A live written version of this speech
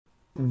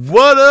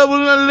What up,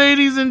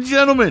 ladies and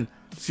gentlemen?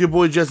 It's your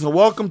boy Justin.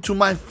 Welcome to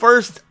my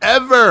first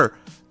ever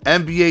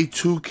NBA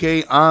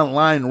 2K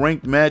online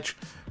ranked match.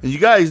 And you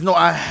guys know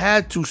I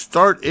had to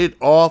start it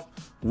off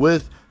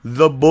with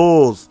the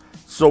Bulls.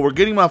 So we're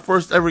getting my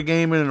first ever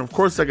game in, and of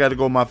course I got to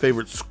go my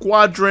favorite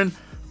squadron.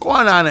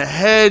 Going on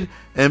ahead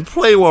and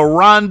play with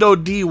Rondo,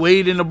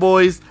 Dwayne, and the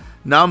boys.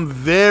 Now I'm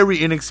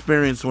very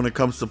inexperienced when it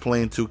comes to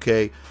playing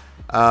 2K.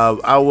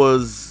 I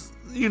was,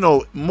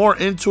 more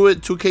into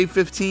it.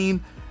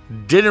 2K15.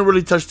 Didn't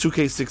really touch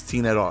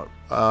 2K16 at all.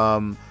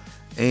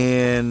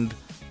 And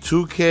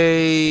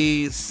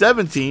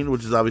 2K17,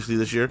 which is obviously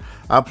this year,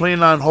 I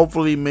plan on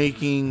hopefully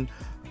making,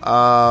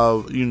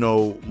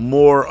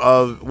 more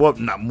of, well,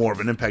 not more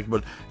of an impact,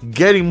 but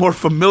getting more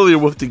familiar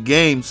with the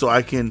game so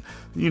I can,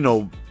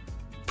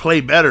 play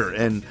better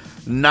and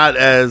not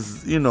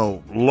as,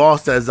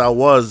 lost as I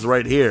was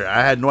right here.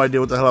 I had no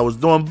idea what the hell I was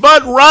doing,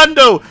 but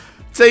Rondo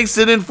takes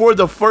it in for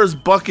the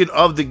first bucket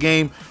of the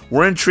game.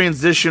 We're in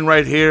transition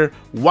right here.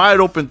 Wide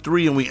open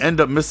three, and we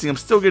end up missing. I'm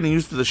still getting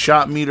used to the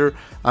shot meter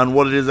on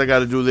what it is I got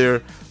to do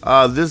there.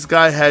 This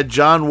guy had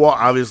John Wall,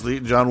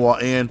 obviously. John Wall,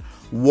 and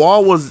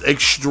Wall was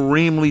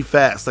extremely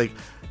fast. Like,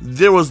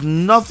 there was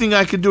nothing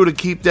I could do to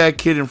keep that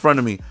kid in front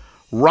of me.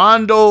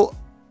 Rondo,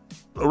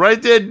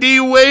 right there.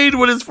 D-Wade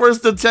with his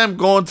first attempt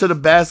going to the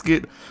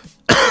basket.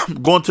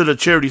 Going to the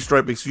charity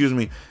stripe, excuse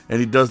me. And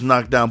he does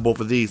knock down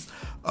both of these.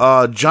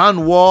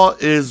 John Wall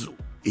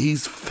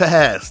he's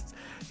fast.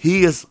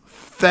 He is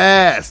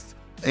fast,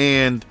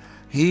 and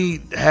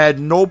he had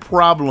no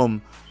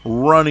problem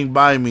running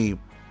by me.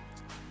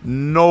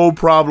 No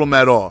problem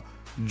at all.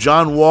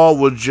 John Wall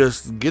would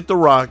just get the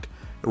rock,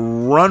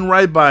 run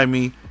right by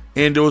me,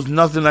 and there was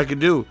nothing I could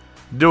do.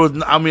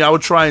 I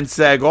would try and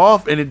sag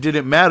off, and it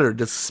didn't matter.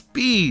 The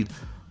speed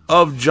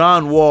of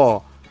John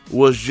Wall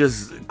was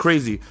just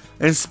crazy.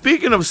 And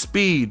speaking of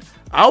speed,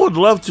 I would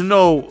love to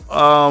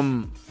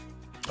know,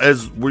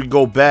 as we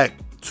go back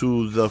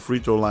to the free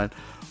throw line,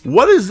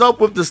 what is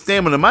up with the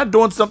stamina? Am I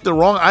doing something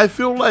wrong? I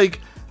feel like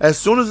as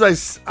soon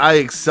as I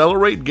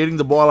accelerate getting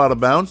the ball out of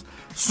bounds,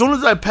 as soon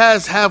as I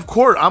pass half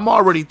court, I'm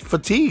already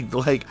fatigued.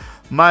 Like,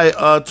 my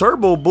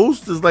turbo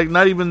boost is like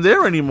not even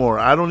there anymore.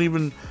 I don't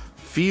even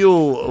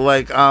feel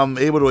like I'm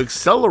able to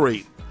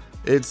accelerate.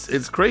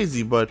 It's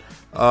crazy. But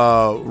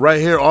right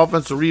here,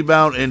 offensive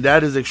rebound, and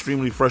that is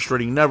extremely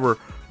frustrating. Never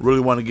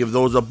really want to give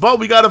those up. But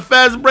we got a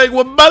fast break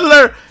with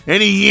Butler,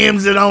 and he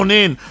yams it on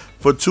in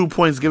for 2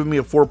 points, giving me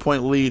a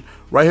 4-point lead.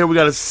 Right here, we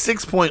got a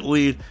 6-point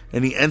lead,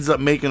 and he ends up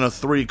making a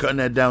 3, cutting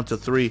that down to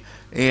 3.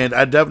 And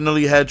I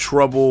definitely had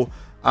trouble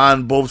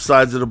on both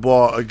sides of the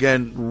ball.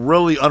 Again,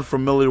 really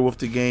unfamiliar with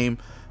the game.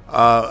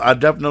 I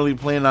definitely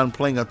plan on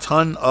playing a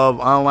ton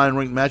of online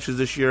ranked matches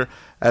this year,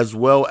 as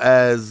well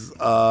as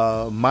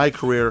my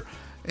career.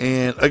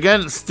 And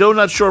again, still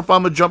not sure if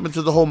I'm going to jump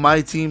into the whole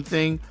my team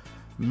thing.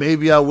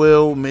 Maybe I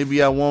will,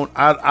 maybe I won't.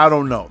 I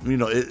don't know.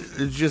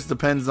 It just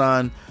depends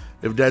on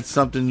if that's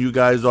something you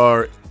guys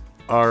are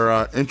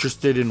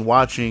interested in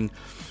watching.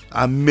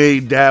 I may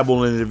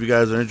dabble in it if you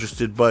guys are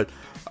interested, but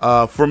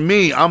for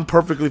me, I'm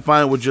perfectly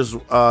fine with just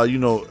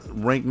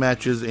ranked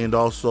matches and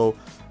also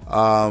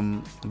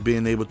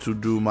being able to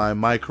do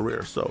my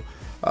career. So,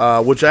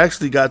 which I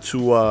actually got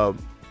to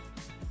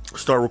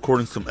start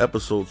recording some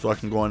episodes, so I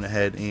can go on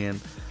ahead and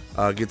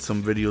get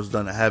some videos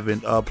done. I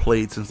haven't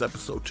played since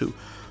episode 2,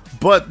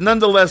 but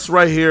nonetheless,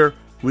 right here,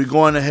 we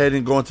going ahead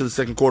and going to the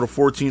second quarter,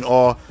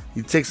 14-all.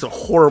 He takes a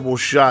horrible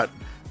shot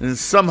and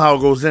somehow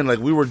goes in. Like,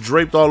 we were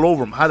draped all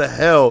over him. How the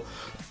hell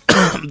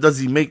does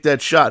he make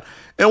that shot?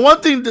 And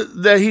one thing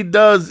that he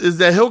does is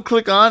that he'll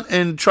click on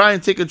and try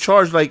and take a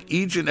charge like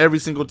each and every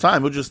single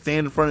time. He'll just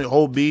stand in front of the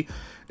whole B.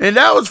 And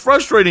that was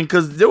frustrating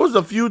because there was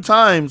a few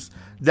times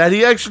that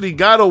he actually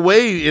got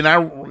away, and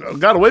I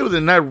got away with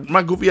it, and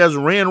my goofy ass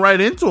ran right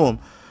into him.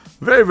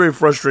 Very, very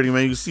frustrating,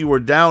 man. You see we're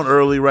down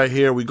early right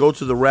here. We go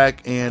to the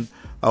rack, and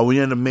we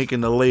end up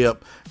making the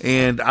layup.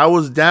 And I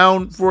was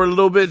down for a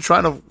little bit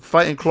trying to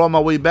fight and claw my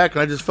way back,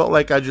 and I just felt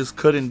like I just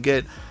couldn't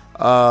get,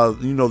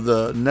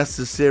 the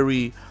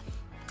necessary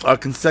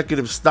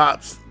consecutive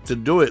stops to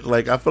do it.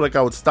 Like, I feel like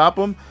I would stop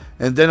him,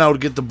 and then I would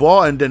get the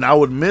ball, and then I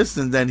would miss,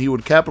 and then he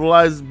would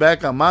capitalize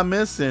back on my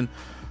miss. And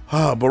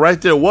but right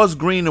there was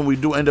green, and we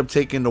do end up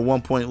taking the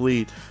 1-point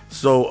lead.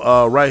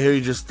 So right here,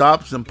 he just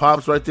stops and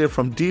pops right there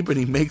from deep, and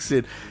he makes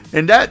it.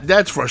 And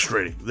that's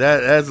frustrating.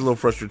 That's a little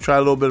frustrating. Try a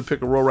little bit of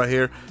pick and roll right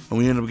here, and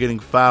we end up getting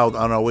fouled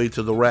on our way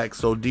to the rack.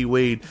 So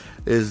D-Wade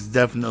is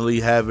definitely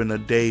having a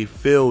day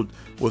filled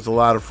with a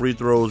lot of free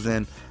throws,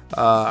 and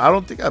I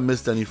don't think I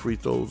missed any free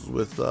throws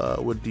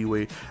with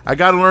D-Wade. I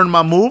got to learn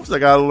my moves. I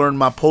got to learn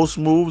my post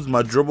moves,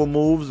 my dribble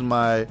moves,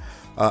 my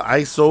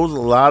ISOs. A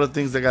lot of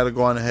things I got to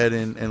go on ahead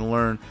and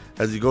learn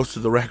as he goes to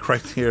the rack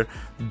right there,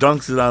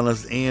 dunks it on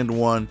us and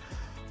one.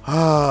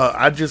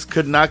 I just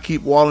could not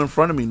keep Wall in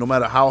front of me no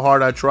matter how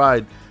hard I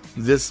tried.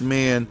 This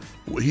man,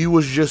 he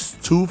was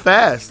just too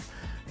fast.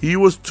 He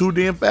was too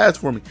damn fast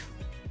for me.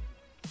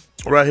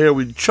 Right here,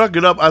 we chuck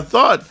it up. I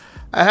thought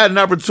I had an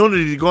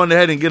opportunity to go on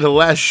ahead and get a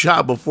last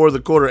shot before the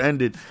quarter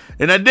ended,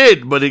 and I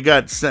did, but it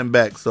got sent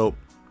back. So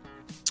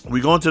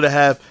we go into the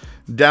half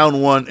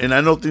down 1, and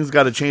I know things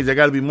got to change. I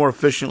got to be more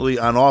efficiently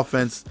on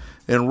offense,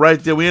 and right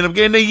there we end up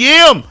getting a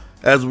yam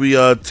as we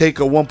take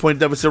a 1-point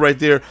deficit right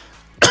there.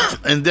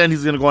 And then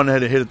he's going to go on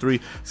ahead and hit a 3.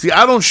 See,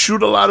 I don't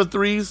shoot a lot of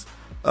threes.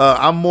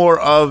 I'm more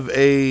of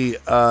a,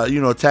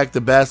 attack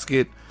the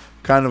basket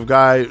kind of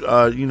guy.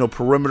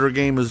 Perimeter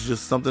game is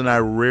just something I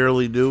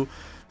rarely do.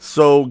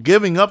 So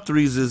giving up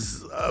threes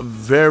is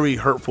very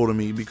hurtful to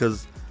me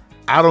because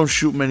I don't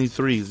shoot many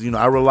threes.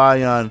 I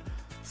rely on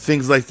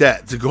things like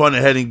that to go on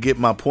ahead and get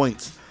my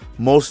points.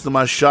 Most of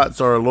my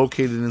shots are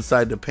located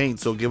inside the paint.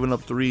 So giving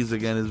up threes,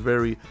 again, is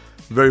very,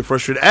 very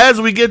frustrating.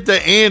 As we get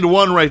the and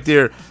 1 right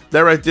there,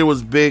 that right there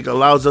was big.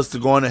 Allows us to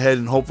go on ahead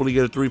and hopefully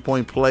get a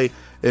 3-point play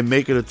and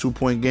make it a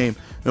 2-point game.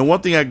 And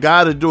one thing I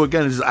got to do,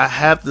 again, is I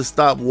have to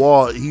stop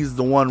Wall. He's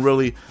the one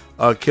really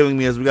killing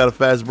me as we got a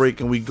fast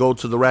break and we go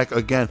to the rack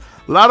again.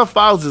 A lot of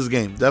fouls this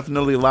game.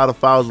 Definitely a lot of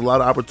fouls, a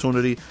lot of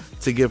opportunity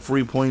to get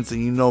free points.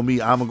 And you know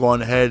me, I'm going to go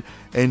on ahead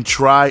and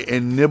try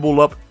and nibble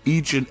up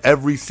each and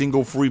every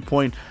single free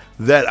point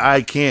that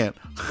I can.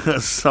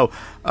 So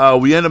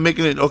we end up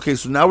making it. Okay,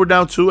 so now we're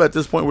down 2. At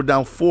this point, we're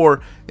down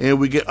 4, and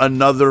we get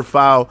another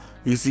foul.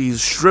 You see,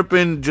 he's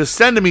stripping, just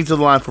sending me to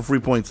the line for free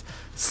points.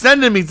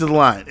 Sending me to the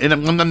line. And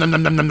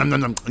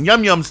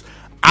yum yums,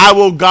 I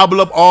will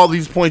gobble up all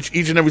these points,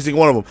 each and every single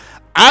one of them.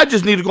 I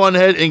just need to go on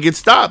ahead and get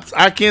stops.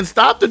 I can't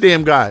stop the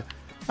damn guy.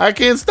 I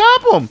can't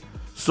stop him.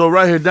 So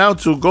right here, down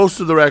 2, goes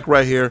to the rack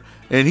right here,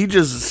 and he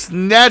just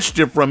snatched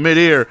it from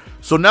midair.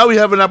 So now we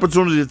have an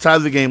opportunity to tie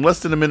the game.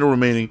 Less than a minute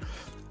remaining.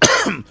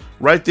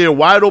 Right there,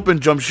 wide open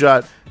jump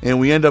shot, and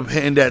we end up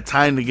hitting that,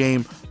 tying the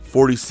game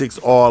 46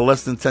 all,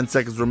 less than 10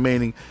 seconds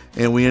remaining,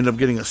 and we end up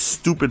getting a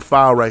stupid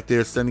foul right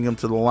there, sending him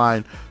to the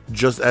line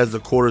just as the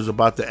quarter is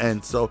about to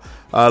end. So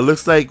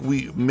looks like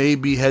we may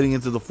be heading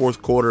into the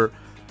fourth quarter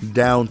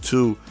down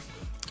 2,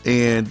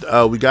 and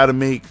we got to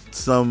make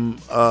some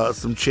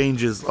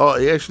changes. Oh,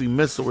 he actually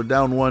missed, so we're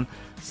down 1,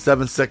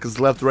 7 seconds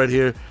left right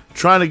here,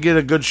 trying to get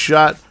a good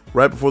shot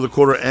right before the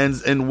quarter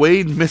ends, and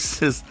Wade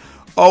misses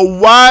a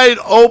wide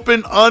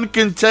open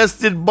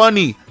uncontested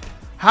bunny.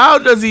 How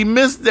does he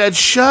miss that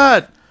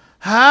shot?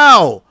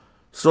 How?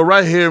 So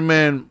right here,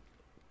 man,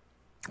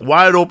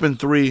 wide open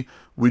 3.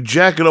 We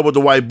jack it up with the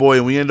white boy,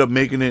 and we end up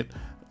making it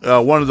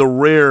one of the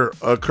rare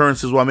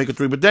occurrences where I make a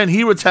 3. But then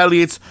he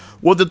retaliates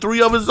with the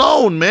 3 of his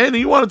own, man. And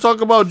you want to talk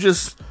about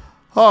just,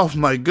 oh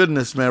my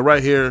goodness, man.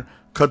 Right here,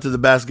 cut to the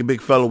basket,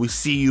 big fella. We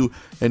see you.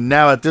 And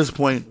now at this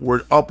point,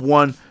 we're up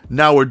 1.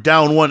 Now we're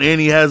down 1, and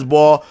he has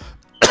ball.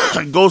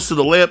 Goes to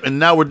the layup, and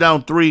now we're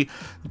down 3.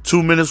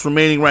 2 minutes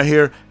remaining right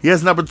here. He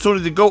has an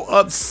opportunity to go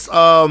up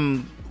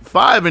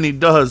 5, and he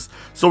does.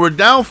 So we're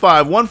down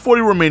 5,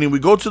 140 remaining. We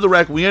go to the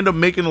rack. We end up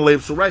making a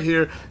layup. So right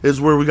here is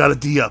where we got a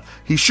D up.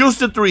 He shoots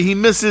the 3. He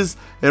misses,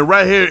 and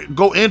right here,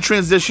 go in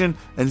transition,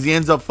 and he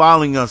ends up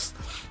fouling us.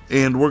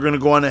 And we're going to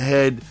go on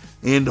ahead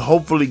and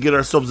hopefully get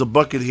ourselves a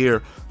bucket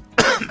here.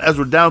 As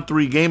we're down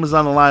 3, game is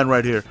on the line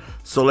right here.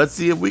 So let's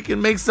see if we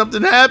can make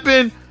something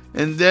happen.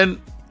 And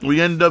then we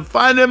end up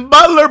finding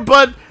Butler,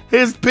 but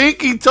his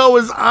pinky toe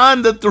is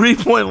on the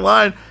 3-point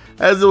line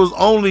as it was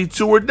only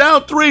 2. We're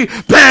down 3.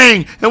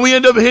 Bang! And we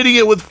end up hitting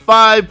it with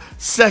 5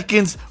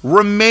 seconds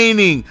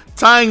remaining,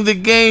 tying the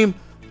game.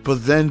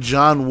 But then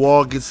John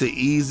Wall gets an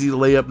easy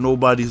layup.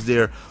 Nobody's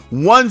there.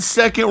 1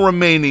 second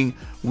remaining.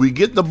 We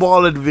get the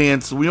ball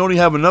advanced. We only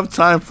have enough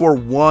time for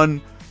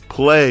 1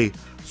 play.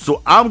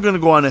 So I'm going to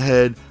go on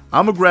ahead.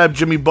 I'm going to grab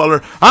Jimmy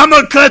Butler. I'm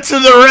going to cut to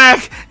the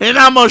rack, and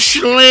I'm going to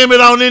slam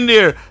it on in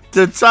there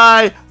to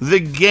tie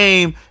the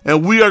game,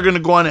 and we are going to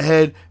go on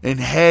ahead and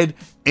head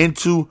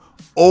into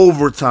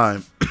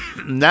overtime.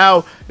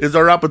 Now is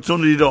our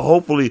opportunity to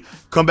hopefully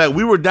come back.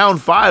 We were down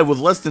 5 with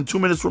less than 2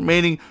 minutes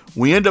remaining.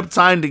 We end up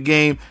tying the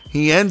game.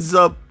 He ends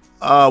up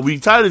we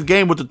tied his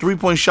game with a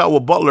 3-point shot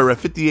with Butler at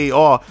 58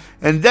 all,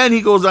 and then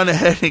he goes on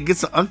ahead and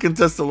gets an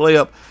uncontested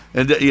layup.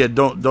 And yeah,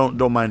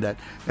 don't mind that.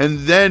 And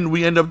then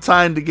we end up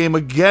tying the game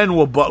again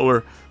with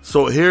Butler.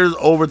 So here's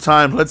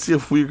overtime. Let's see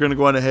if we're going to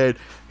go on ahead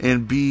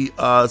and be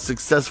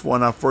successful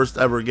in our first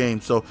ever game.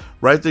 So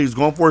right there, he's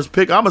going for his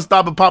pick. I'm going to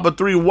stop and pop a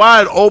 3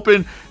 wide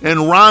open,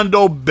 and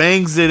Rondo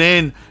bangs it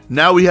in.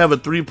 Now we have a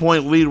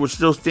 3-point lead, which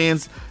still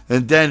stands.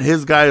 And then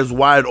his guy is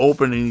wide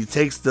open, and he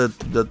takes the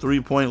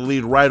 3-point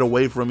lead right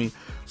away from me.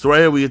 So right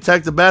here, we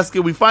attack the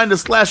basket. We find the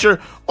slasher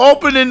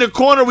open in the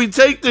corner. We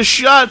take the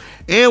shot,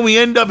 and we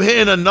end up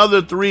hitting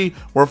another 3.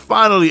 We're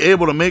finally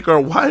able to make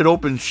our wide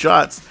open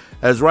shots.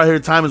 As right here,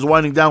 time is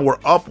winding down. We're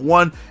up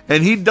 1,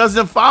 and he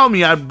doesn't foul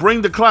me. I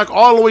bring the clock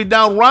all the way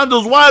down.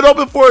 Rondo's wide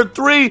open for a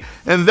 3,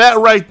 and that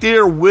right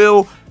there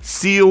will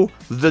seal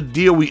the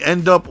deal. We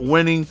end up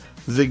winning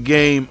the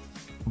game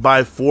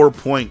by 4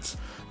 points.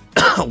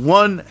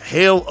 One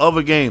hell of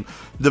a game.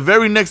 The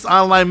very next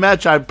online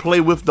match I play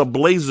with the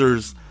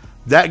Blazers,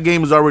 that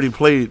game is already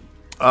played.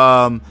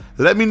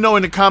 Let me know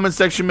in the comment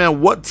section,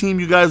 man, what team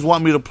you guys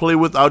want me to play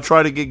with. I'll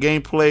try to get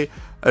gameplay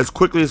as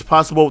quickly as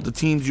possible with the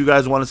teams you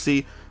guys want to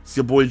see. It's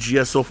your boy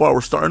GS. So far,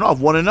 we're starting off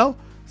 1-0.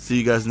 See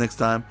you guys next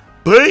time.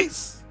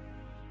 Peace.